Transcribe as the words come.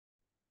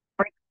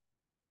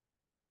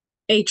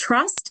A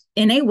trust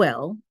in a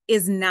will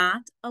is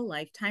not a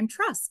lifetime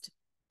trust.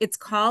 It's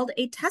called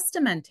a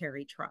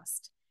testamentary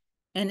trust,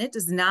 and it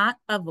does not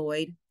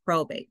avoid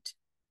probate.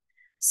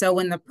 So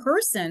when the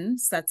person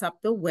sets up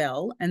the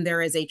will and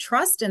there is a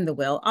trust in the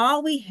will,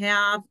 all we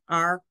have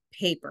are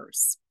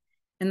papers.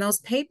 And those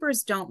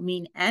papers don't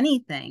mean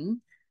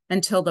anything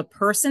until the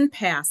person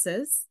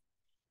passes,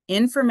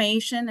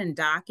 information and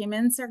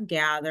documents are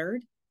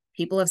gathered,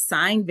 people have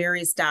signed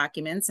various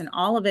documents, and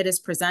all of it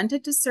is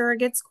presented to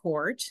surrogate's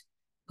court,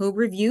 who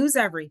reviews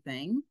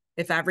everything.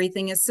 If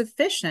everything is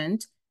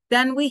sufficient,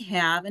 then we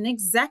have an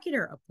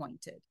executor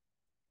appointed.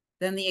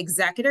 Then the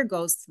executor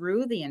goes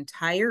through the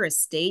entire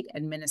estate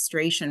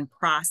administration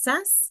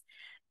process.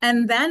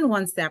 And then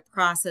once that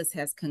process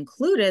has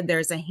concluded,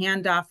 there's a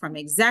handoff from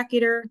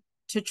executor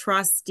to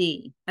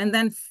trustee. And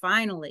then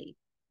finally,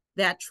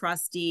 that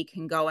trustee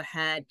can go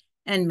ahead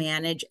and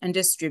manage and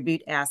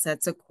distribute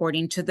assets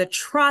according to the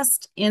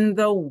trust in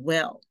the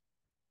will.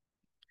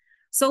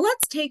 So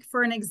let's take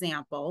for an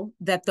example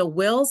that the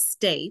will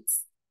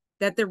states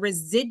that the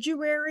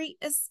residuary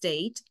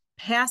estate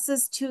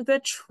passes to the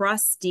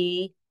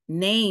trustee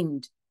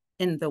named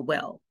in the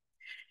will.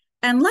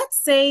 And let's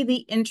say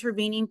the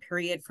intervening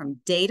period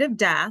from date of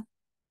death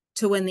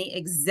to when the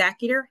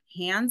executor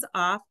hands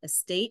off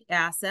estate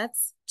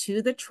assets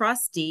to the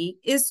trustee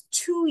is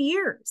 2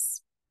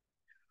 years.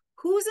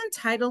 Who's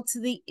entitled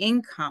to the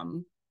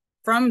income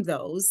from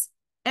those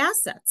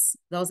assets?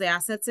 Those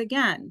assets,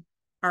 again,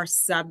 are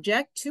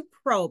subject to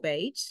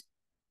probate,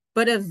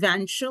 but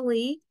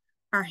eventually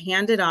are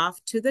handed off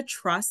to the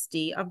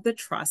trustee of the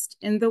trust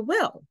in the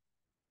will.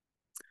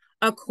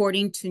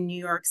 According to New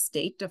York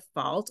State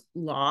default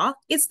law,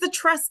 it's the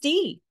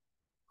trustee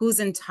who's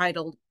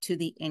entitled to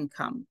the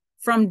income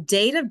from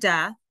date of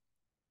death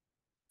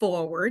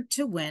forward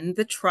to when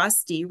the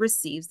trustee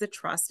receives the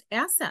trust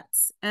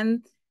assets.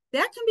 And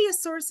that can be a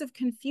source of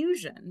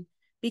confusion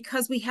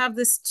because we have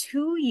this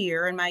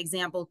 2-year, in my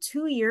example,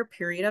 2-year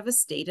period of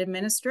estate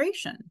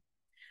administration.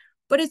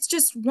 But it's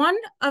just one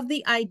of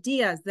the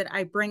ideas that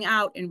I bring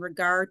out in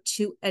regard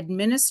to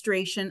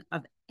administration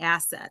of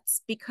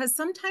assets, because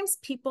sometimes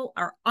people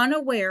are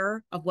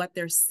unaware of what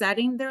they're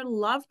setting their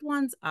loved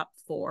ones up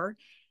for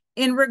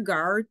in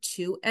regard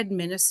to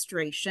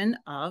administration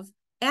of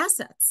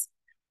assets.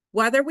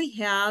 Whether we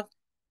have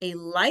a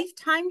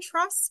lifetime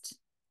trust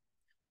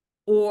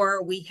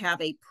or we have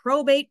a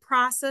probate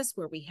process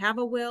where we have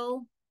a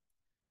will,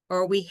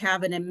 or we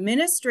have an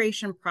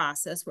administration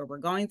process where we're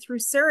going through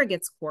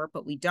surrogate's court,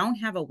 but we don't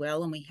have a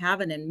will and we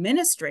have an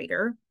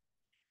administrator,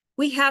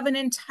 we have an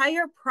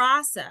entire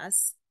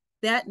process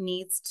that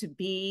needs to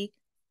be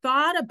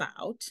thought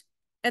about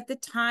at the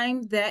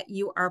time that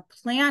you are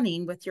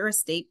planning with your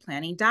estate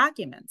planning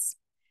documents.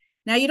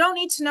 Now, you don't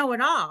need to know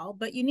it all,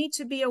 but you need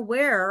to be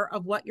aware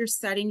of what you're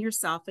setting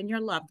yourself and your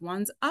loved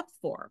ones up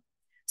for.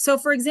 So,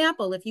 for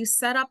example, if you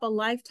set up a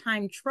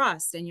lifetime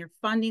trust and you're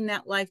funding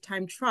that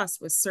lifetime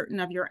trust with certain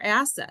of your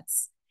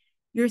assets,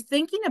 you're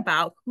thinking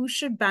about who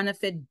should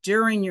benefit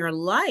during your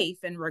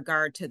life in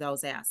regard to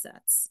those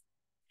assets.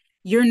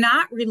 You're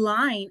not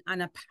relying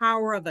on a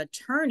power of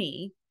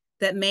attorney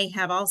that may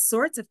have all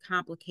sorts of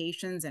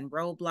complications and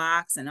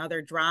roadblocks and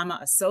other drama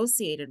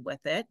associated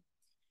with it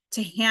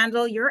to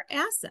handle your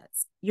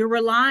assets. You're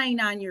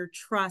relying on your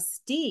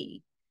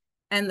trustee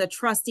and the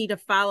trustee to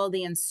follow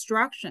the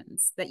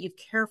instructions that you've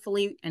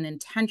carefully and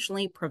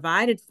intentionally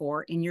provided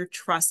for in your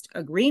trust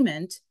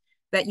agreement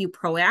that you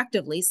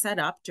proactively set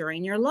up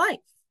during your life,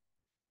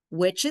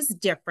 which is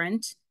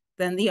different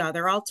than the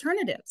other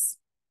alternatives.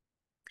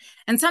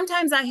 And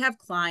sometimes I have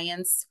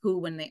clients who,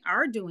 when they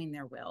are doing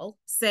their will,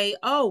 say,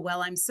 oh,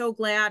 well, I'm so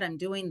glad I'm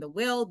doing the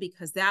will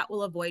because that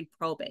will avoid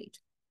probate,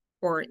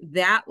 or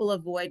that will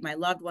avoid my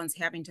loved ones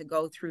having to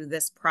go through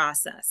this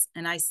process.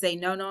 And I say,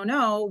 no, no,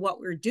 no. What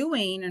we're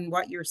doing and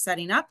what you're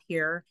setting up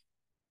here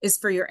is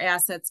for your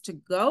assets to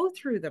go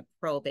through the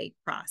probate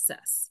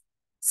process.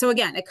 So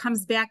again, it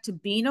comes back to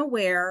being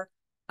aware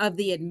of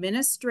the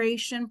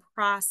administration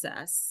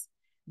process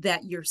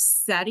that you're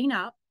setting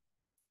up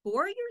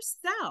for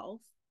yourself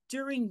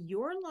during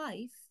your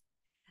life,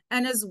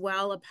 and as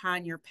well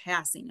upon your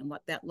passing and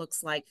what that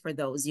looks like for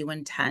those you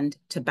intend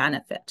to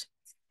benefit.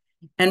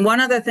 And one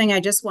other thing I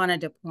just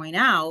wanted to point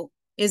out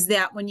is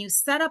that when you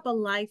set up a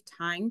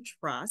lifetime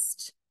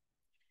trust,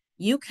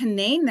 you can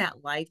name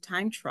that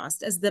lifetime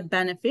trust as the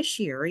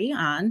beneficiary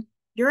on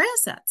your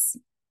assets,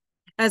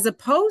 as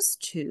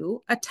opposed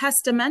to a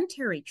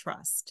testamentary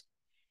trust.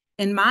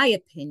 In my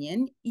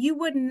opinion, you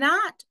would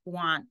not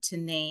want to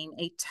name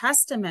a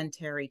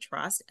testamentary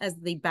trust as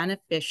the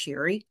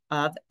beneficiary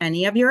of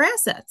any of your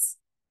assets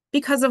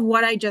because of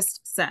what I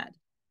just said.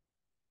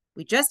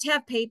 We just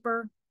have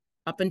paper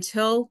up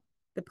until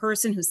the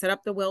person who set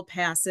up the will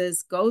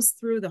passes, goes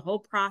through the whole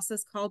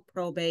process called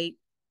probate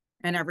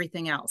and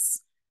everything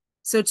else.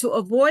 So to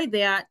avoid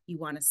that, you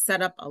want to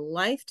set up a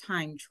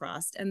lifetime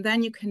trust, and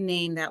then you can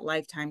name that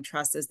lifetime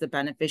trust as the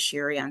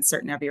beneficiary on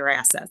certain of your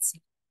assets.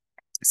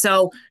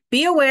 So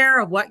be aware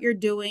of what you're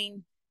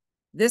doing.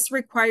 This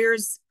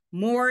requires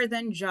more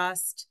than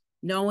just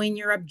knowing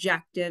your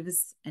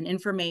objectives and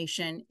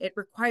information. It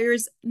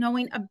requires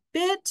knowing a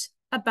bit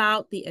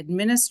about the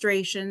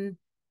administration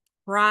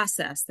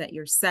process that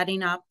you're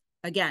setting up,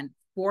 again,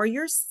 for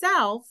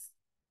yourself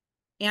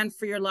and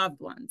for your loved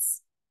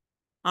ones.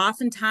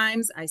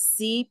 Oftentimes, I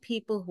see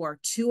people who are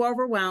too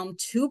overwhelmed,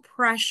 too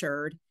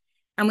pressured,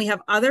 and we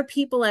have other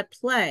people at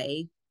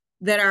play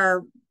that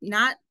are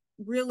not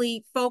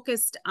really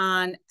focused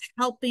on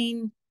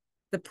helping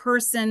the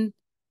person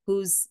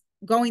who's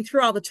going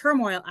through all the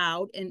turmoil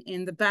out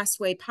in the best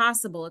way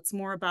possible. It's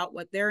more about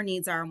what their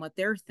needs are and what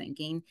they're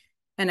thinking.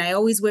 And I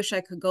always wish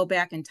I could go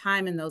back in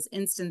time in those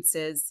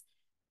instances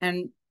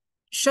and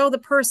show the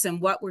person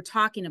what we're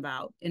talking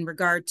about in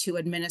regard to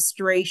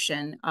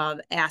administration of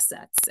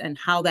assets and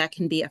how that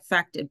can be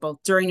affected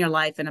both during your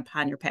life and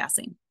upon your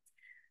passing.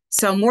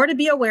 So more to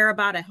be aware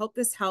about. I hope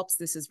this helps.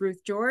 This is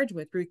Ruth George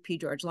with Ruth P.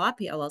 George Law,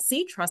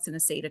 PLLC, Trust and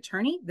Estate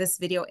Attorney. This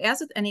video, as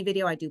with any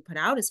video I do put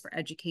out, is for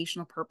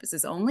educational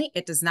purposes only.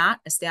 It does not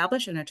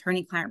establish an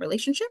attorney-client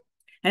relationship,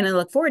 and I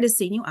look forward to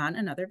seeing you on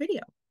another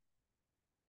video.